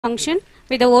function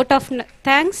with a vote of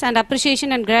thanks and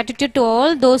appreciation and gratitude to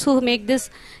all those who make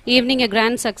this evening a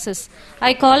grand success.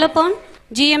 I call upon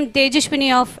GM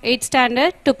Tejashwini of 8th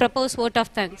Standard to propose vote of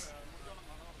thanks.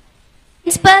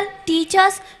 Principal,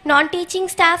 teachers, non-teaching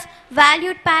staff,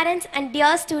 valued parents and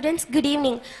dear students, good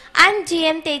evening. I am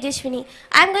GM Tejashwini.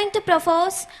 I am going to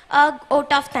propose a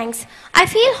vote of thanks. I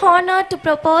feel honored to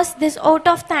propose this vote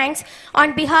of thanks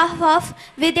on behalf of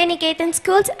VIDHYA Nikenthan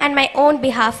schools and my own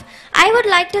behalf. I would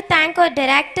like to thank our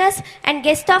directors and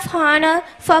guests of honor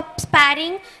for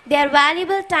sparing their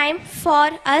valuable time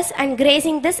for us and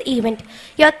gracing this event.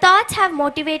 Your thoughts have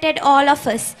motivated all of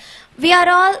us. We are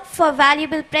all for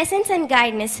valuable presence and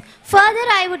guidance. Further,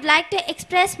 I would like to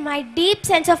express my deep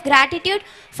sense of gratitude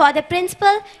for the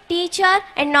principal, teacher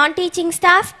and non-teaching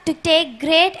staff to take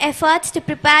great efforts to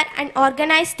prepare and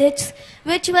organize this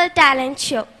virtual talent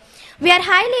show. We are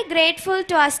highly grateful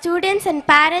to our students and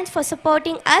parents for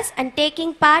supporting us and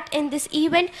taking part in this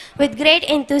event with great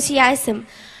enthusiasm.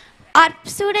 Our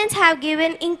students have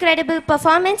given incredible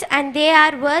performance and they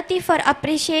are worthy for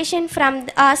appreciation from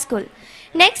our school.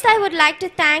 Next, I would like to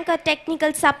thank our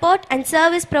technical support and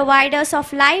service providers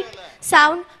of light,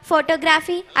 sound,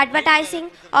 photography,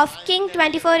 advertising of King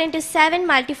 24/7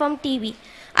 Multiform TV.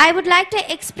 I would like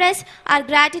to express our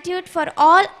gratitude for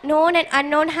all known and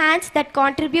unknown hands that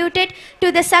contributed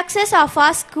to the success of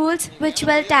our school's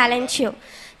virtual talent show.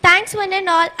 Thanks one and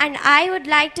all, and I would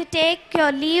like to take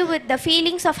your leave with the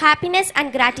feelings of happiness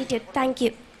and gratitude. Thank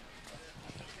you.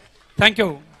 Thank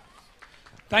you.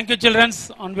 Thank you, children,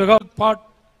 on behalf of part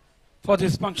for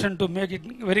this function to make it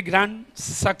a very grand,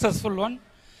 successful one.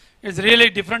 It's really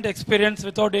different experience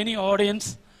without any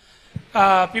audience.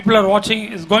 People are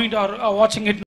watching, is going to are watching it.